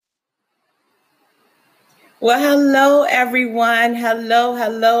Well, hello, everyone. Hello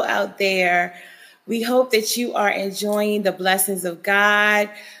out there. We hope that you are enjoying the blessings of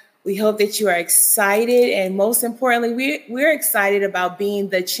God. We hope that you are excited. And most importantly, we're excited about being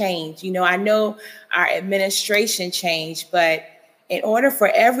the change. I know our administration changed, but in order for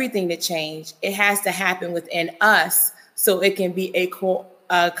everything to change, it has to happen within us so it can be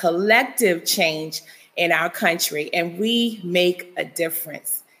a collective change in our country. And we make a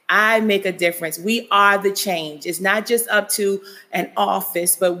difference. I make a difference. We are the change. It's not just up to an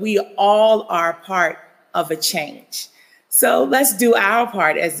office, but we all are part of a change. So let's do our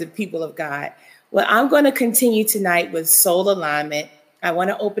part as the people of God. Well, I'm going to continue tonight with soul alignment. I want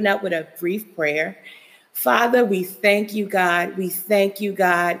to open up with a brief prayer. Father, we thank you, God. We thank you,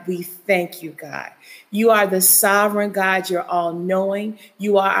 God. We thank you, God. You are the sovereign God. You're all knowing.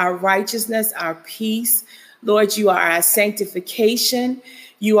 You are our righteousness, our peace. Lord, you are our sanctification.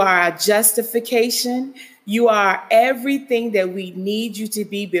 You are our justification. You are everything that we need you to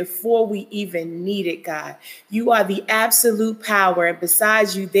be before we even need it, God. You are the absolute power, and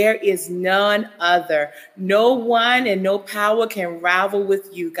besides you, there is none other. No one and no power can rival with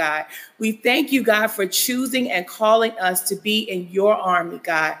you, God. We thank you, God, for choosing and calling us to be in your army,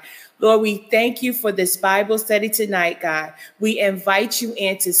 God. Lord, we thank you for this Bible study tonight, God. We invite you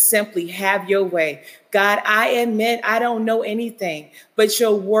in to simply have your way. God, I admit I don't know anything, but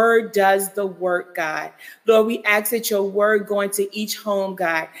your word does the work, God. Lord, we ask that your word go into each home,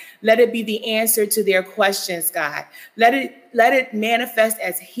 God. Let it be the answer to their questions, God. Let it manifest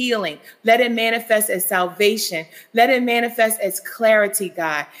as healing. Let it manifest as salvation. Let it manifest as clarity,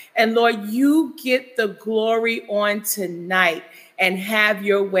 God. And Lord, you get the glory on tonight. And have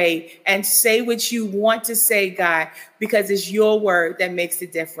your way and say what you want to say, God, because it's your word that makes the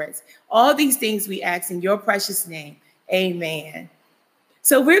difference. All these things we ask in your precious name. Amen.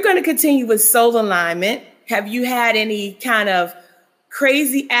 So we're going to continue with soul alignment. Have you had any kind of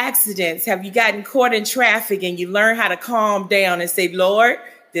crazy accidents? Have you gotten caught in traffic and you learn how to calm down and say, Lord,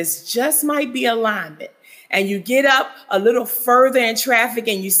 this just might be alignment? And you get up a little further in traffic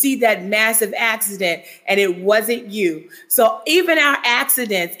and you see that massive accident and it wasn't you. So even our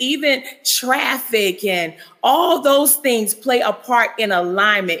accidents, even traffic and all those things play a part in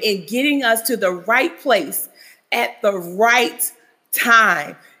alignment, in getting us to the right place at the right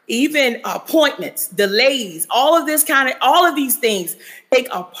time. Even appointments, delays, all of these things take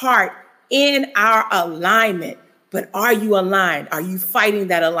a part in our alignment. But are you aligned? Are you fighting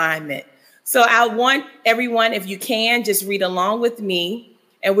that alignment? So I want everyone, if you can, just read along with me.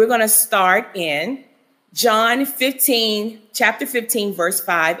 And we're going to start in John 15, chapter 15, verse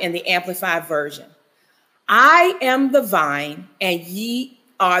 5 in the Amplified Version. I am the vine and ye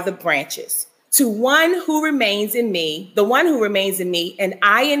are the branches. To one who remains in me, the one who remains in me and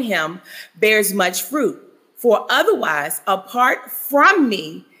I in him bears much fruit. For otherwise, apart from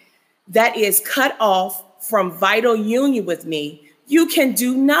me, that is cut off from vital union with me, you can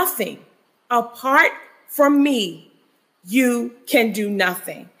do nothing. Apart from me, you can do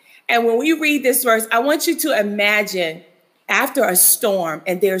nothing. And when we read this verse, I want you to imagine after a storm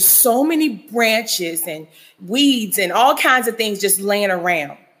and there's so many branches and weeds and all kinds of things just laying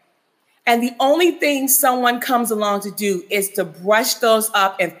around. And the only thing someone comes along to do is to brush those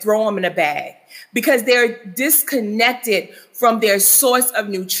up and throw them in a bag because they're disconnected from their source of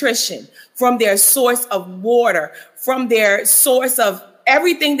nutrition, from their source of water, from their source of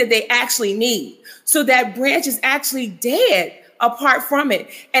everything that they actually need. So that branch is actually dead apart from it.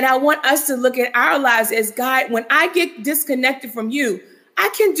 And I want us to look at our lives as God, when I get disconnected from you, I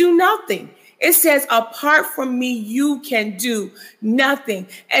can do nothing. It says, apart from me, you can do nothing.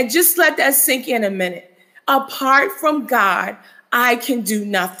 And just let that sink in a minute. Apart from God, I can do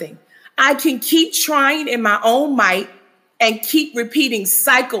nothing. I can keep trying in my own might and keep repeating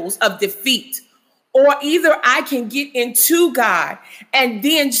cycles of defeat. Or either I can get into God and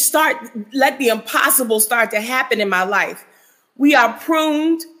then let the impossible start to happen in my life. We are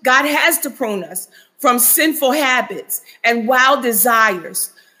pruned. God has to prune us from sinful habits and wild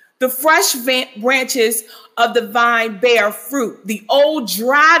desires. The fresh branches of the vine bear fruit. The old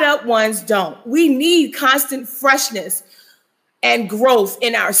dried up ones don't. We need constant freshness and growth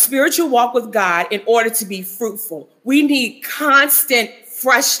in our spiritual walk with God in order to be fruitful. We need constant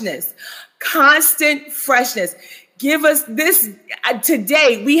freshness. Constant freshness. Give us this.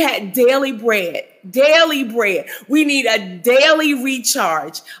 Today, we had daily bread. Daily bread. We need a daily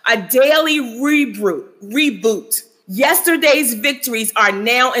recharge, a daily reboot. Yesterday's victories are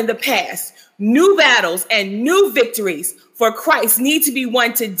now in the past. New battles and new victories for Christ need to be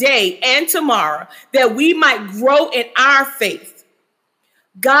won today and tomorrow that we might grow in our faith.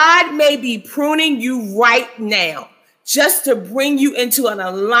 God may be pruning you right now just to bring you into an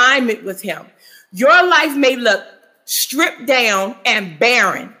alignment with him. Your life may look stripped down and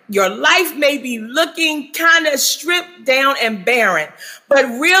barren. Your life may be looking kind of stripped down and barren, but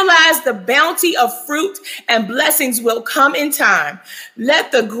realize the bounty of fruit and blessings will come in time.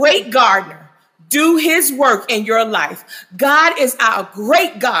 Let the great gardener do his work in your life. God is our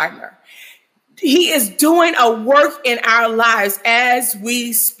great gardener. He is doing a work in our lives as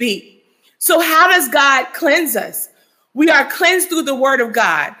we speak. So how does God cleanse us? We are cleansed through the word of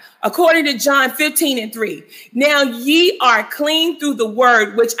God, according to John 15:3. Now ye are clean through the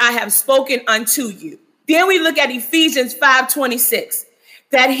word which I have spoken unto you. Then we look at Ephesians 5:26,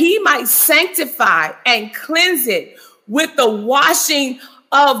 that he might sanctify and cleanse it with the washing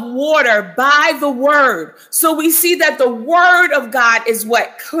of water by the word. So we see that the word of God is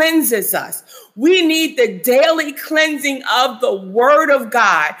what cleanses us. We need the daily cleansing of the word of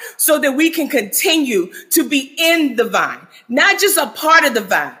God so that we can continue to be in the vine, not just a part of the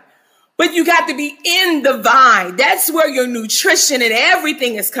vine, but you got to be in the vine. That's where your nutrition and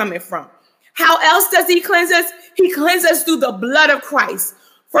everything is coming from. How else does he cleanse us? He cleanses us through the blood of Christ.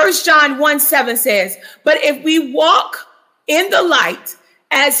 1 John 1:7 says, but if we walk in the light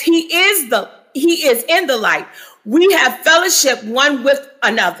as he is in the light, we have fellowship one with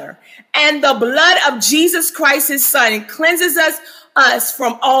another. And the blood of Jesus Christ, his son, cleanses us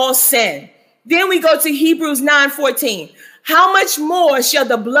from all sin. Then we go to Hebrews 9:14. How much more shall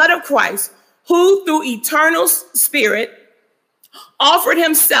the blood of Christ, who through eternal spirit offered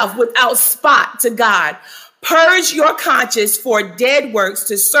himself without spot to God, purge your conscience for dead works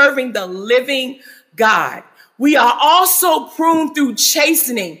to serving the living God? We are also pruned through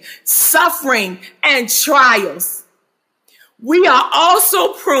chastening, suffering, and trials. We are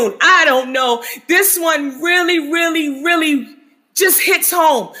also pruned. I don't know. This one really just hits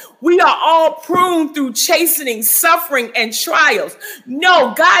home. We are all pruned through chastening, suffering, and trials.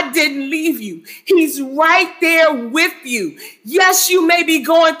 No, God didn't leave you. He's right there with you. Yes, you may be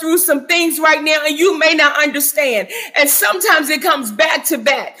going through some things right now and you may not understand. And sometimes it comes back to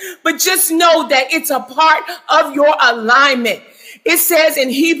back. But just know that it's a part of your alignment. It says in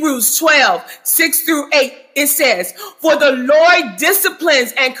Hebrews 12:6-8, it says, for the Lord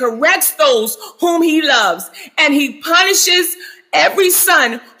disciplines and corrects those whom he loves, and he punishes every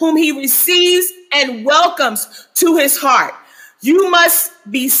son whom he receives and welcomes to his heart. You must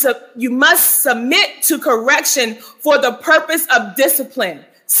submit to correction for the purpose of discipline.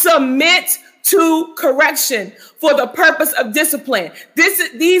 Submit to correction for the purpose of discipline.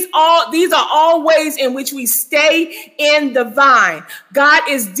 These are all ways in which we stay in the vine. God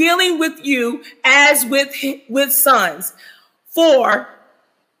is dealing with you as with sons. For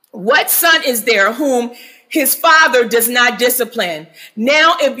what son is there whom his father does not discipline?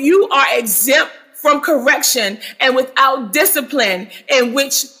 Now, if you are exempt from correction and without discipline, in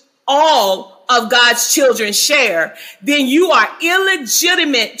which all of God's children share, then you are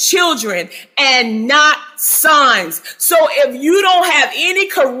illegitimate children and not sons. So if you don't have any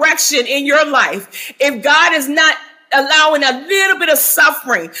correction in your life, if God is not allowing a little bit of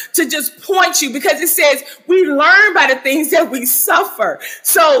suffering to just point you, because it says we learn by the things that we suffer.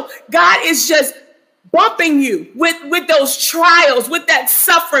 So God is just bumping you with those trials, with that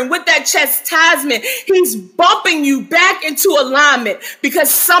suffering, with that chastisement. He's bumping you back into alignment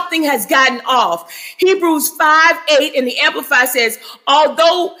because something has gotten off. Hebrews 5:8 in the Amplified says,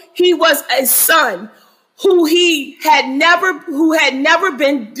 although he was a son who had never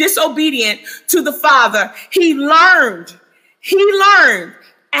been disobedient to the father, he learned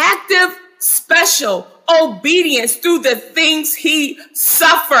active, special obedience through the things he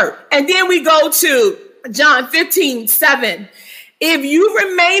suffered. And then we go to John 15:7. If you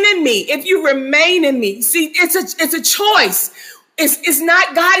remain in me, see, it's a choice. It's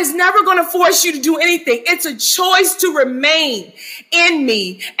not, God is never going to force you to do anything. It's a choice to remain in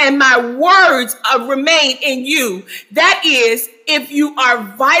me and my words remain in you. That is, if you are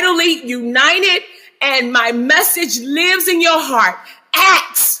vitally united and my message lives in your heart,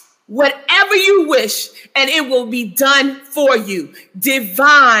 ask whatever you wish and it will be done for you.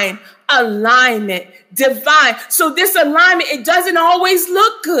 Divine alignment. Divine. So this alignment, it doesn't always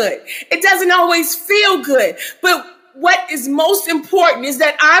look good. It doesn't always feel good. But what is most important is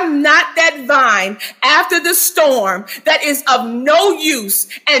that I'm not that vine after the storm that is of no use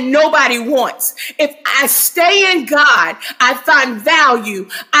and nobody wants. If I stay in God, I find value.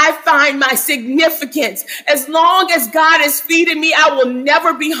 I find my significance. As long as God is feeding me, I will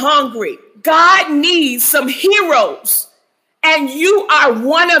never be hungry. God needs some heroes, and you are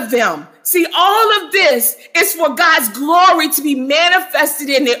one of them. See, all of this is for God's glory to be manifested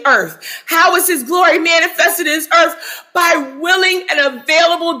in the earth. How is his glory manifested in this earth? By willing and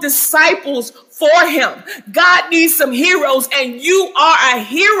available disciples for him. God needs some heroes, and you are a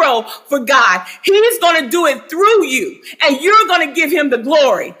hero for God. He's going to do it through you, and you're going to give him the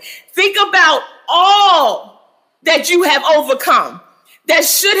glory. Think about all that you have overcome that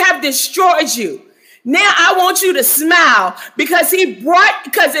should have destroyed you. Now I want you to smile because it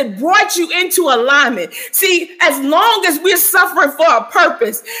brought you into alignment. See, as long as we're suffering for a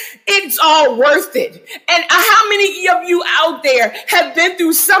purpose, it's all worth it. And how many of you out there have been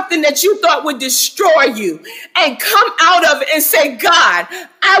through something that you thought would destroy you and come out of it and say, God,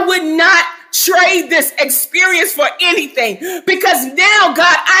 I would not trade this experience for anything, because now,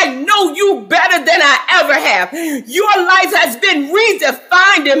 God, I know you better than I ever have. Your life has been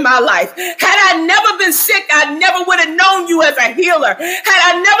redefined in my life. Had I never been sick, I never would have known you as a healer. Had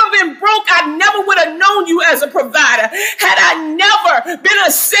I never been broke, I never would have known you as a provider. Had I never been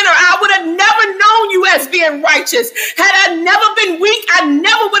a sinner, I would have never known you as being righteous. Had I never been weak, I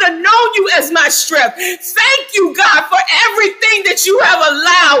never would have known you as my strength. Thank you, God, for everything that you have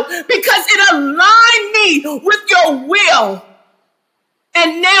allowed, because it aligned me with your will.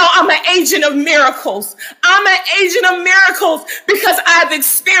 And now I'm an agent of miracles. I'm an agent of miracles because I've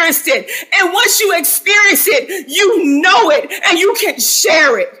experienced it. And once you experience it, you know it and you can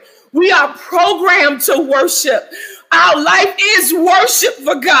share it. We are programmed to worship. Our life is worship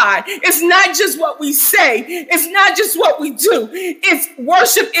for God. It's not just what we say. It's not just what we do. It's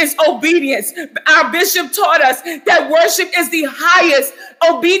worship is obedience. Our bishop taught us that worship is the highest.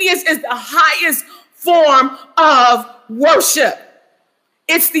 Obedience is the highest form of worship.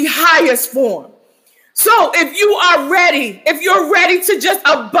 It's the highest form. So if you are ready, if you're ready to just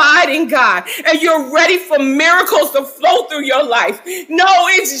abide in God and you're ready for miracles to flow through your life, no,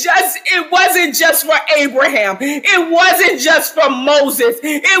 it wasn't just for Abraham. It wasn't just for Moses.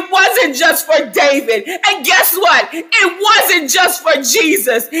 It wasn't just for David. And guess what? It wasn't just for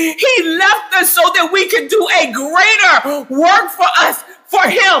Jesus. He left us so that we could do a greater work for us, for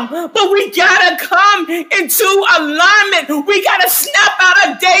him. But we gotta come into alignment. We gotta snap out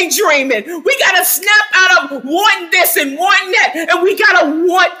of daydreaming. We gotta snap out of wanting this and wanting that. And we gotta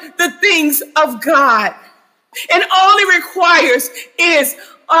want the things of God. And all it requires is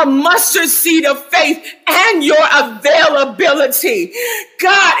a mustard seed of faith and your availability.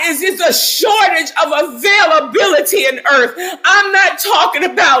 God, is a shortage of availability in earth. I'm not talking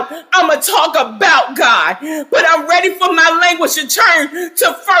about, I'm going to talk about God, but I'm ready for my language to turn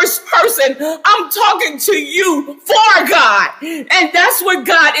to first person. I'm talking to you for God. And that's what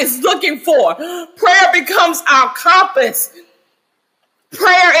God is looking for. Prayer becomes our compass.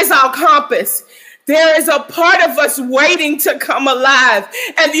 Prayer is our compass. There is a part of us waiting to come alive.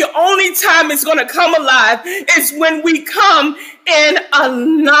 And the only time it's going to come alive is when we come in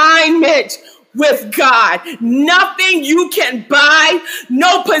alignment with God. Nothing you can buy,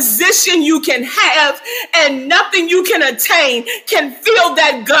 no position you can have, and nothing you can attain can fill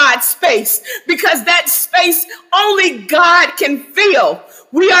that God space, because that space only God can fill.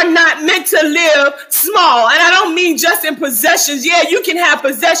 We are not meant to live small. And I don't mean just in possessions. Yeah, you can have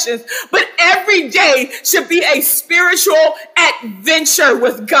possessions, but every day should be a spiritual adventure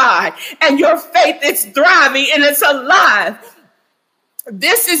with God. And your faith is thriving and it's alive.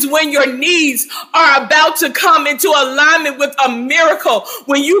 This is when your needs are about to come into alignment with a miracle.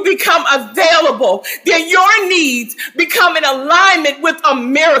 When you become available, then your needs become in alignment with a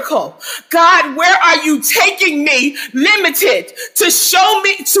miracle. God, where are you taking me limited to show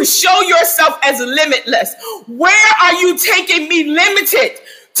yourself as limitless? Where are you taking me limited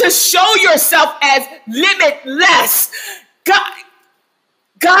to show yourself as limitless?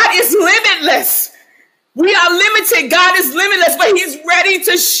 God is limitless. We are limited. God is limitless, but he's ready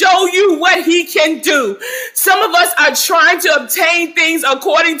to show you what he can do. Some of us are trying to obtain things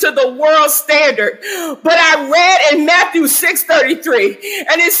according to the world standard. But I read in Matthew 6:33,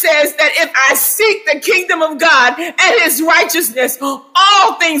 and it says that if I seek the kingdom of God and his righteousness,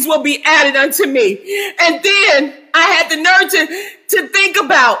 all things will be added unto me. And then I had the nerve to think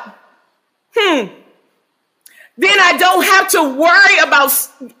about, then I don't have to worry about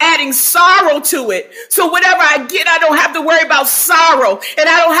adding sorrow to it. So whatever I get, I don't have to worry about sorrow. And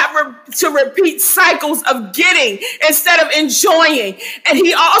I don't have to repeat cycles of getting instead of enjoying. And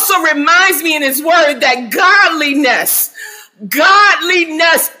he also reminds me in his word that godliness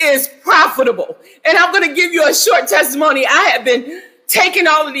is profitable. And I'm going to give you a short testimony. I have been taking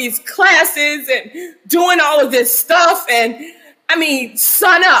all of these classes and doing all of this stuff. And I mean,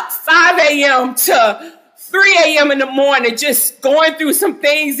 sun up, 5 a.m. to 3 a.m. in the morning, just going through some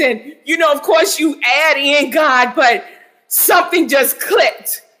things. And, you know, of course you add in God, but something just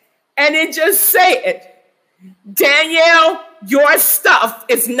clicked. And it just said, Danielle, your stuff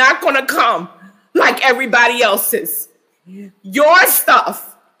is not going to come like everybody else's. Your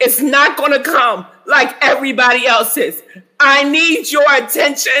stuff is not going to come like everybody else's. I need your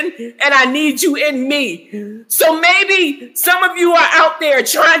attention and I need you in me. So maybe some of you are out there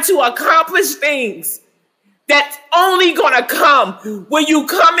trying to accomplish things that's only going to come when you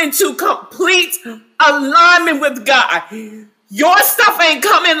come into complete alignment with God. Your stuff ain't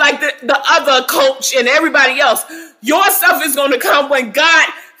coming like the other coach and everybody else. Your stuff is going to come when God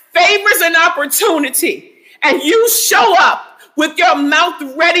favors an opportunity and you show up with your mouth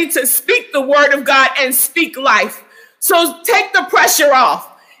ready to speak the word of God and speak life. So take the pressure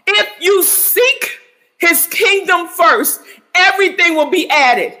off. If you seek his kingdom first, everything will be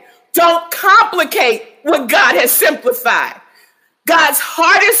added. Don't complicate what God has simplified. God's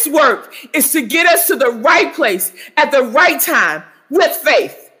hardest work is to get us to the right place at the right time with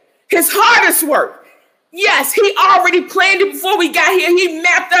faith. His hardest work. Yes, he already planned it before we got here. He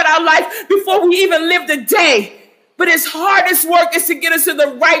mapped out our life before we even lived a day. But his hardest work is to get us to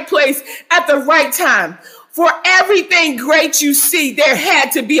the right place at the right time. For everything great you see, there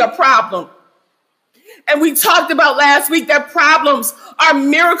had to be a problem. And we talked about last week that problems are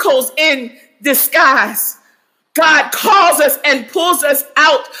miracles in disguise. God calls us and pulls us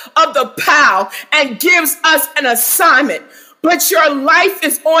out of the pile and gives us an assignment. But your life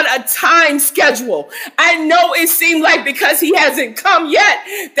is on a time schedule. I know it seemed like because he hasn't come yet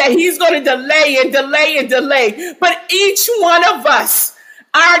that he's going to delay and delay and delay. But each one of us,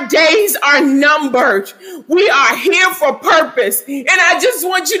 our days are numbered. We are here for purpose. And I just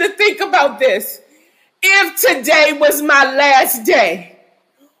want you to think about this. If today was my last day,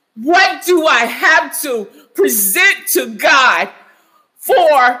 what do I have to present to God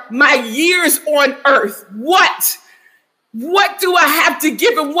for my years on earth? What do I have to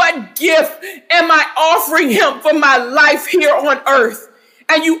give him? What gift am I offering him for my life here on earth?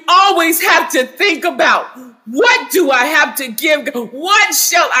 And you always have to think about, what do I have to give? What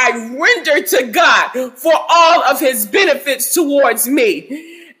shall I render to God for all of his benefits towards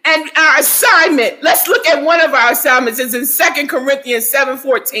me? And our assignment, let's look at one of our assignments, is in 2 Corinthians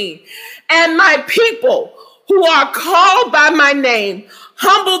 7:14. And my people who are called by my name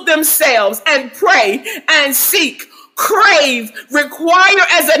humble themselves and pray and seek, crave, require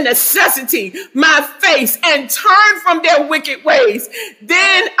as a necessity my face and turn from their wicked ways.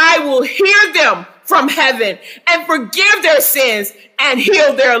 Then I will hear them from heaven and forgive their sins and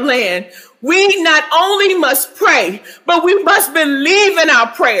heal their land. We not only must pray, but we must believe in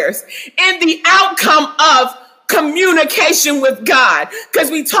our prayers and the outcome of communication with God. Because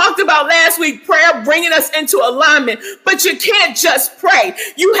we talked about last week, prayer bringing us into alignment, but you can't just pray.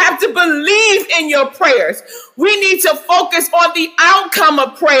 You have to believe in your prayers. We need to focus on the outcome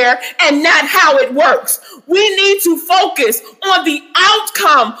of prayer and not how it works. We need to focus on the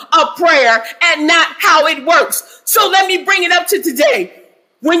outcome of prayer and not how it works. So let me bring it up to today.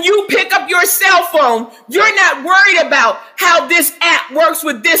 When you pick up your cell phone, you're not worried about how this app works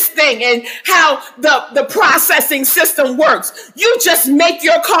with this thing and how the processing system works. You just make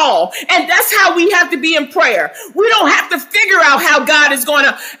your call. And that's how we have to be in prayer. We don't have to figure out how God is going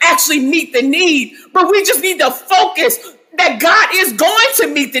to actually meet the need, but we just need to focus that God is going to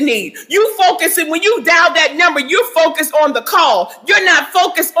meet the need. You focus, and when you dial that number, you focus on the call. You're not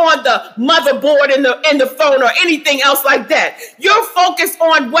focused on the motherboard in the phone or anything else like that. You're focused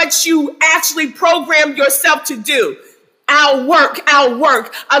on what you actually programmed yourself to do. Our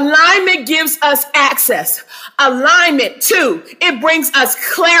work. Alignment gives us access. Alignment, too, it brings us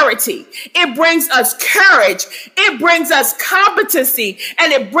clarity. It brings us courage. It brings us competency,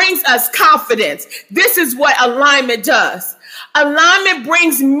 and it brings us confidence. This is what alignment does. Alignment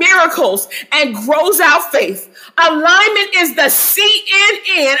brings miracles and grows our faith. Alignment is the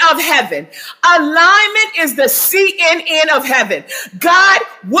CNN of heaven. Alignment is the CNN of heaven. God,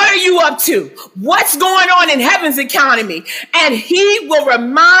 what are you up to? What's going on in heaven's economy? And he will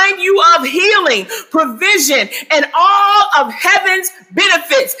remind you of healing, provision, and all of heaven's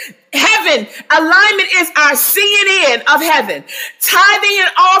benefits. Heaven, alignment is our CNN of heaven. Tithing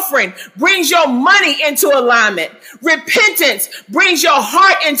and offering brings your money into alignment. Repentance brings your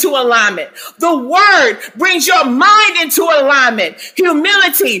heart into alignment. The word brings your mind into alignment.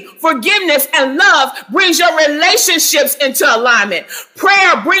 Humility, forgiveness, and love brings your relationships into alignment.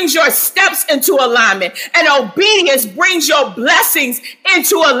 Prayer brings your steps into alignment. And obedience brings your blessings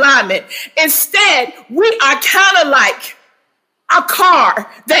into alignment. Instead, we are kind of like a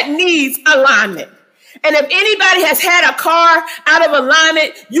car that needs alignment. And if anybody has had a car out of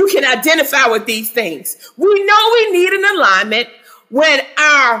alignment, you can identify with these things. We know we need an alignment when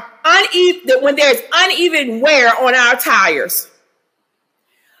there's uneven wear on our tires.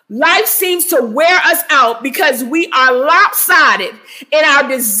 Life seems to wear us out because we are lopsided in our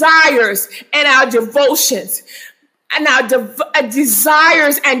desires and our devotions. And our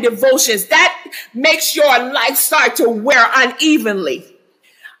desires and devotions, that makes your life start to wear unevenly.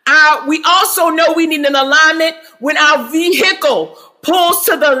 We also know we need an alignment when our vehicle pulls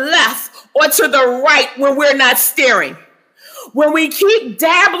to the left or to the right when we're not steering. When we keep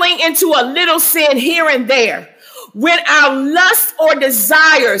dabbling into a little sin here and there. When our lusts or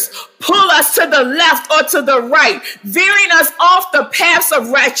desires pull us to the left or to the right, veering us off the paths of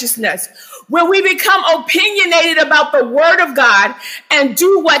righteousness. When we become opinionated about the word of God and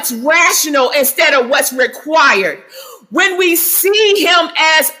do what's rational instead of what's required. When we see him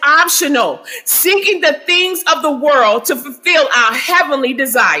as optional, seeking the things of the world to fulfill our heavenly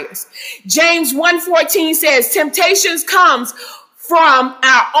desires. James 1:14 says, temptations comes from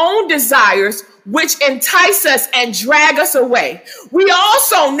our own desires, which entice us and drag us away. We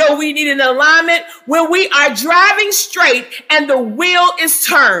also know we need an alignment when we are driving straight and the wheel is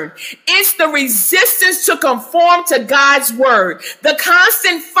turned. It's the resistance to conform to God's word, the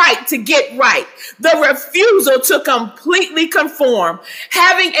constant fight to get right, the refusal to completely conform,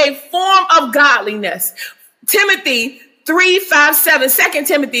 having a form of godliness. Timothy 3:5-7, 2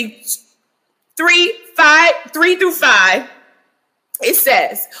 Timothy 3:3-5, it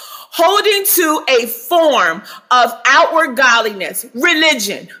says, holding to a form of outward godliness,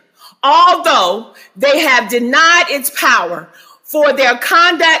 religion, although they have denied its power, for their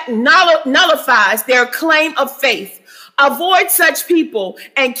conduct nullifies their claim of faith. Avoid such people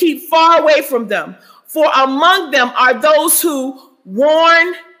and keep far away from them, for among them are those who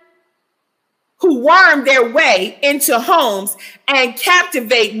worm their way into homes and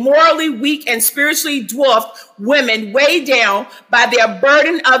captivate morally weak and spiritually dwarfed women weighed down by their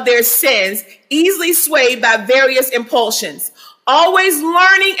burden of their sins, easily swayed by various impulsions, always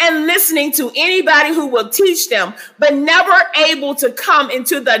learning and listening to anybody who will teach them, but never able to come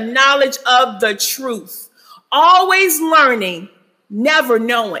into the knowledge of the truth. Always learning, never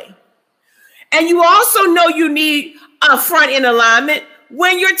knowing. And you also know you need a front end alignment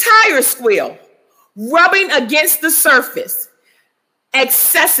when your tires squeal, rubbing against the surface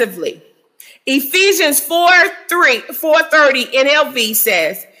excessively. Ephesians 4:30 NLV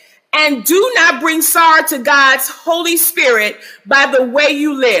says, and do not bring sorrow to God's Holy Spirit by the way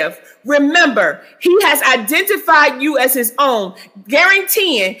you live. Remember, he has identified you as his own,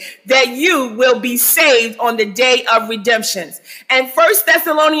 guaranteeing that you will be saved on the day of redemption. And 1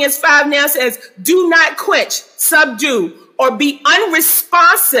 Thessalonians 5 now says, do not quench, subdue, or be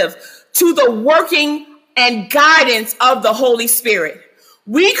unresponsive to the working and guidance of the Holy Spirit.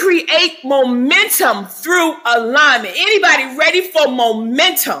 We create momentum through alignment. Anybody ready for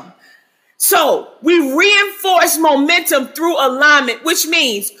momentum? So we reinforce momentum through alignment, which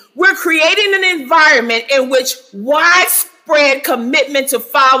means we're creating an environment in which widespread commitment to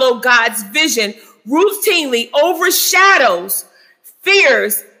follow God's vision routinely overshadows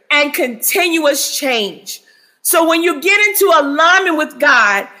fears and continuous change. So when you get into alignment with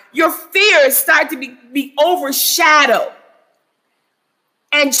God, your fears start to be overshadowed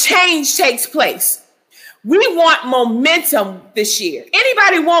and change takes place. We want momentum this year.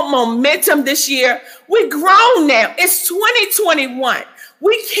 Anybody want momentum this year? We're grown now. It's 2021.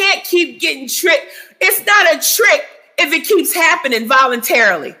 We can't keep getting tricked. It's not a trick if it keeps happening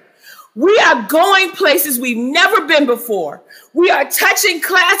voluntarily. We are going places we've never been before. We are touching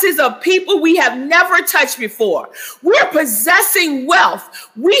classes of people we have never touched before. We're possessing wealth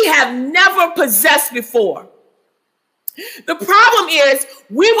we have never possessed before. The problem is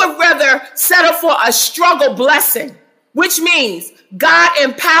we would rather settle for a struggle blessing, which means God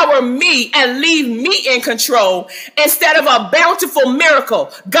empower me and leave me in control instead of a bountiful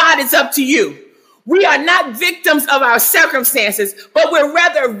miracle. God, it's up to you. We are not victims of our circumstances, but we're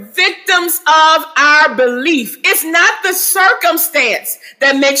rather victims of our belief. It's not the circumstance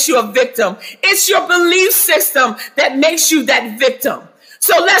that makes you a victim. It's your belief system that makes you that victim.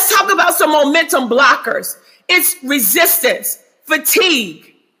 So let's talk about some momentum blockers. It's resistance,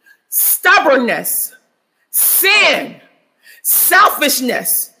 fatigue, stubbornness, sin,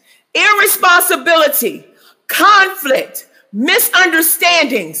 selfishness, irresponsibility, conflict,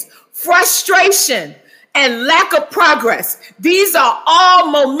 misunderstandings, frustration, and lack of progress. These are all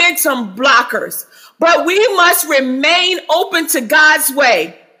momentum blockers, but we must remain open to God's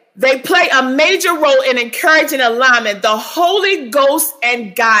way. They play a major role in encouraging alignment. The Holy Ghost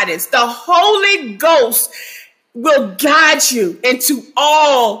and guidance. The Holy Ghost will guide you into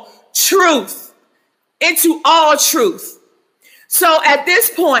all truth. Into all truth. So at this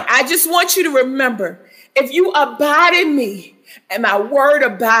point, I just want you to remember, if you abide in me and my word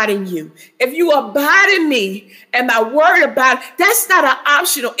abide in you, if you abide in me and my word abide, that's not an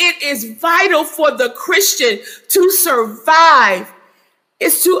optional. It is vital for the Christian to survive.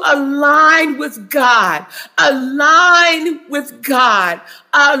 It's to align with God, align with God,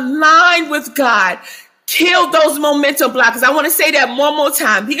 align with God. Kill those momentum blockers. I want to say that one more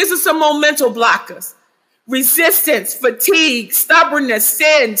time. Here's some momentum blockers. Resistance, fatigue, stubbornness,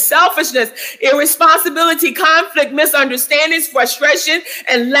 sin, selfishness, irresponsibility, conflict, misunderstandings, frustration,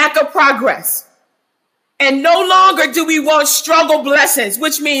 and lack of progress. And no longer do we want struggle blessings,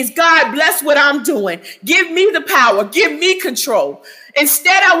 which means, God, bless what I'm doing. Give me the power. Give me control.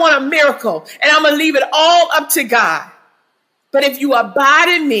 Instead, I want a miracle, and I'm going to leave it all up to God. But if you abide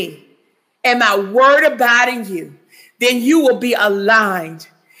in me and my word abide in you, then you will be aligned.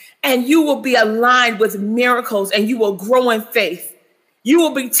 And you will be aligned with miracles, and you will grow in faith. You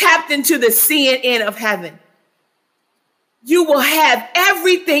will be tapped into the CNN of heaven. You will have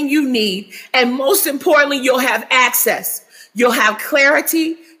everything you need. And most importantly, you'll have access. You'll have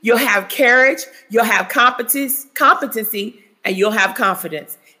clarity. You'll have courage. You'll have competency, and you'll have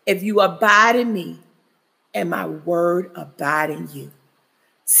confidence. If you abide in me and my word abide in you.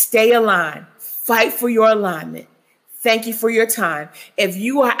 Stay aligned. Fight for your alignment. Thank you for your time. If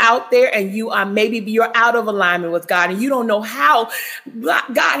you are out there and you are you're out of alignment with God and you don't know how,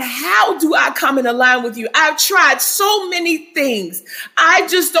 God, how do I come in line with you? I've tried so many things. I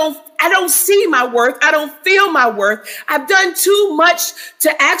don't see my worth. I don't feel my worth. I've done too much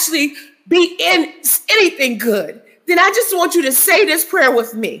to actually be in anything good. Then I just want you to say this prayer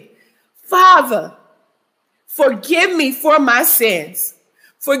with me. Father, forgive me for my sins.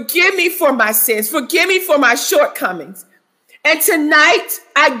 Forgive me for my sins. Forgive me for my shortcomings. And tonight,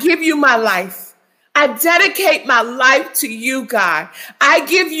 I give you my life. I dedicate my life to you, God. I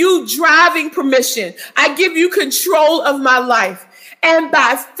give you driving permission. I give you control of my life. And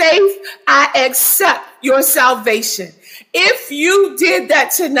by faith, I accept your salvation. If you did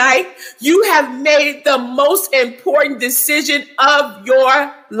that tonight, you have made the most important decision of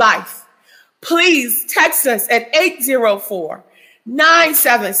your life. Please text us at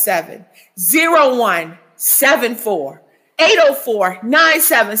 804-977-0174.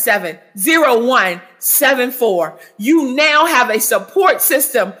 804-977-0174. You now have a support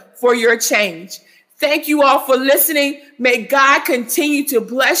system for your change. Thank you all for listening. May God continue to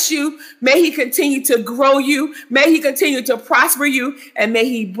bless you. May he continue to grow you. May he continue to prosper you. And may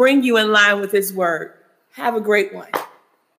he bring you in line with his word. Have a great one.